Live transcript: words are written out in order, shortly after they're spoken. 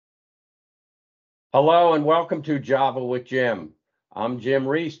Hello and welcome to Java with Jim. I'm Jim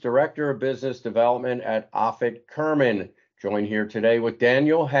Reese, Director of Business Development at Offutt Kerman, joined here today with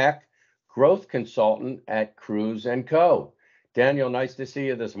Daniel Heck, Growth Consultant at Cruise & Co. Daniel, nice to see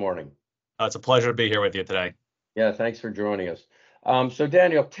you this morning. It's a pleasure to be here with you today. Yeah, thanks for joining us. So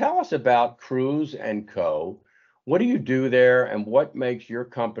Daniel, tell us about Cruise & Co. What do you do there and what makes your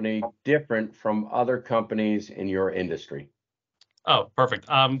company different from other companies in your industry? Oh, perfect.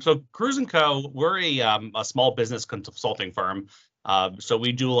 So Cruise & Co., we're a small business consulting firm. So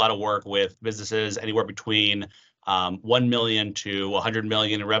we do a lot of work with businesses anywhere between 1 million to 100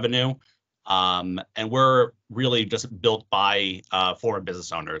 million in revenue. And we're really just built by foreign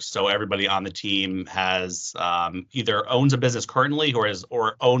business owners. So everybody on the team has either owns a business currently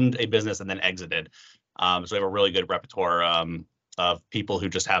or owned a business and then exited. So we have a really good repertoire of people who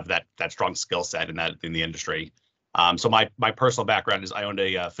just have that strong skill set in the industry. So my personal background is I owned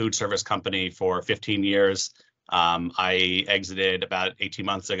a food service company for 15 years. I exited about 18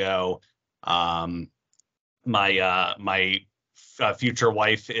 months ago. My future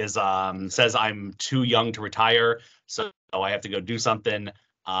wife is says I'm too young to retire, so I have to go do something.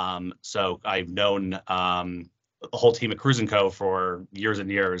 So I've known the whole team at Cruise & Co. for years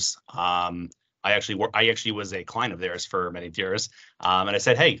and years. I actually was a client of theirs for many years, and I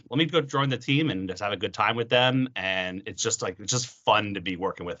said, "Hey, let me go join the team and just have a good time with them." And it's just fun to be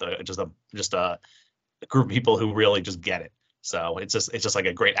working with just a group of people who really just get it. So it's just like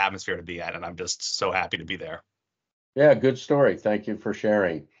a great atmosphere to be at, and I'm just so happy to be there. Yeah, good story. Thank you for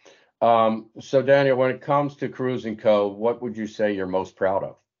sharing. So Daniel, when it comes to Cruise & Co., what would you say you're most proud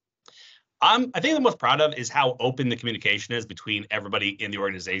of? I think I'm most proud of is how open the communication is between everybody in the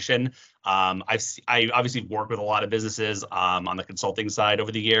organization. I obviously worked with a lot of businesses on the consulting side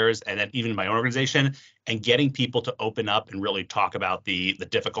over the years, and then even in my own organization, and getting people to open up and really talk about the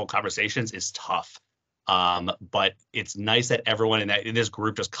difficult conversations is tough. But it's nice that everyone in this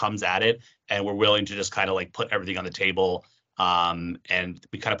group just comes at it, and we're willing to just kind of like put everything on the table, and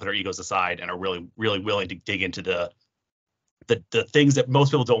we kind of put our egos aside and are really willing to dig into the things that most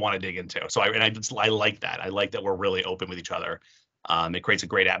people don't want to dig into. So I like that. I like that we're really open with each other. It creates a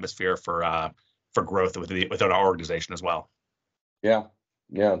great atmosphere for growth within our organization as well. Yeah,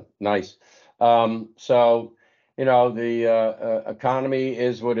 yeah, nice. So, the economy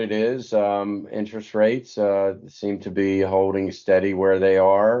is what it is. Interest rates seem to be holding steady where they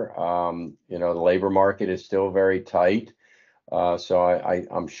are. The labor market is still very tight. So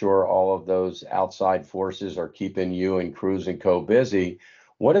I'm sure all of those outside forces are keeping you and Cruise & Co. busy.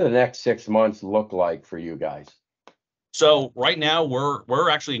 What do the next 6 months look like for you guys? So right now we're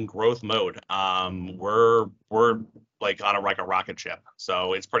actually in growth mode. We're like on a rocket ship.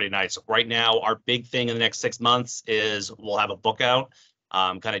 So it's pretty nice. Right now, our big thing in the next 6 months is we'll have a book out,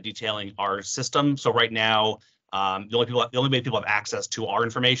 kind of detailing our system. So right now, the only way people have access to our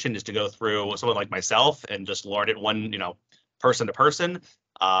information is to go through someone like myself and just learn it person to person.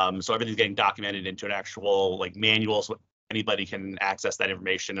 So everything's getting documented into an actual like manual, so anybody can access that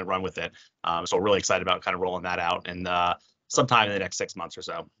information and run with it. So we're really excited about kind of rolling that out and sometime in the next 6 months or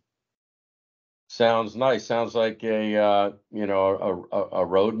so. Sounds nice. Sounds like a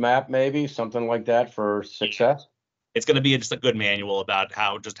roadmap, maybe something like that for success. It's going to be just a good manual about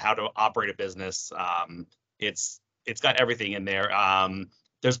how to operate a business. It's got everything in there.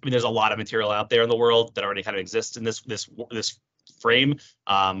 There's a lot of material out there in the world that already kind of exists in this frame.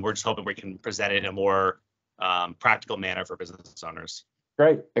 We're just hoping we can present it in a more practical manner for business owners.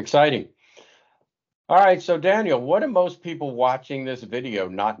 Great, exciting. All right, so Daniel, what do most people watching this video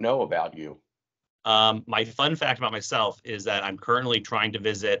not know about you? My fun fact about myself is that I'm currently trying to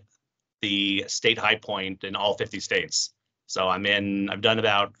visit the state high point in all 50 states. So I've done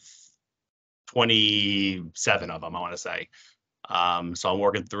about 27 of them, I want to say. So I'm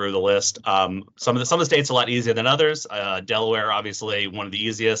working through the list. Some of the states are a lot easier than others. Delaware, obviously, one of the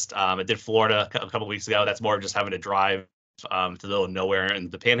easiest. I did Florida a couple of weeks ago. That's more just having to drive to the middle of nowhere in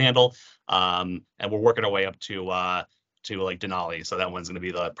the Panhandle. And we're working our way up to like Denali. So that one's going to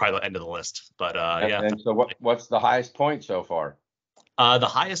be probably the end of the list. But yeah. And so what's the highest point so far? The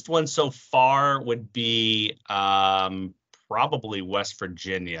highest one so far would be probably West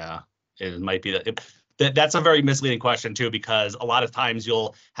Virginia. It might be that's a very misleading question too, because a lot of times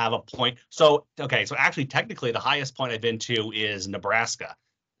you'll have a point. So actually, technically, the highest point I've been to is Nebraska.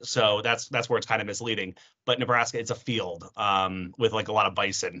 So that's where it's kind of misleading. But Nebraska, it's a field with like a lot of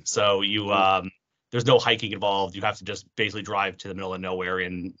bison. So there's no hiking involved. You have to just basically drive to the middle of nowhere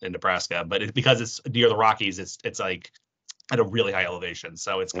in Nebraska. But because it's near the Rockies, it's like at a really high elevation.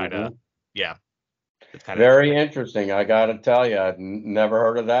 So it's kind of, yeah. It's kind of Very interesting. I got to tell you, I've never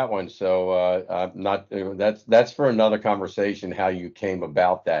heard of that one. So I'm not. That's for another conversation. How you came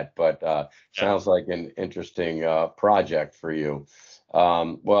about that, but yeah. sounds like an interesting project for you.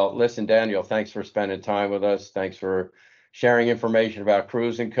 Well, listen, Daniel, thanks for spending time with us. Thanks for sharing information about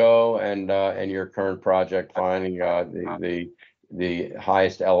Cruise and Co. And your current project, finding the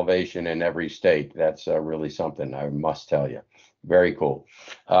highest elevation in every state. That's really something, I must tell you. Very cool.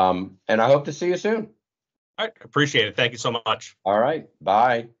 And I hope to see you soon. All right. Appreciate it. Thank you so much. All right.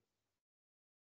 Bye.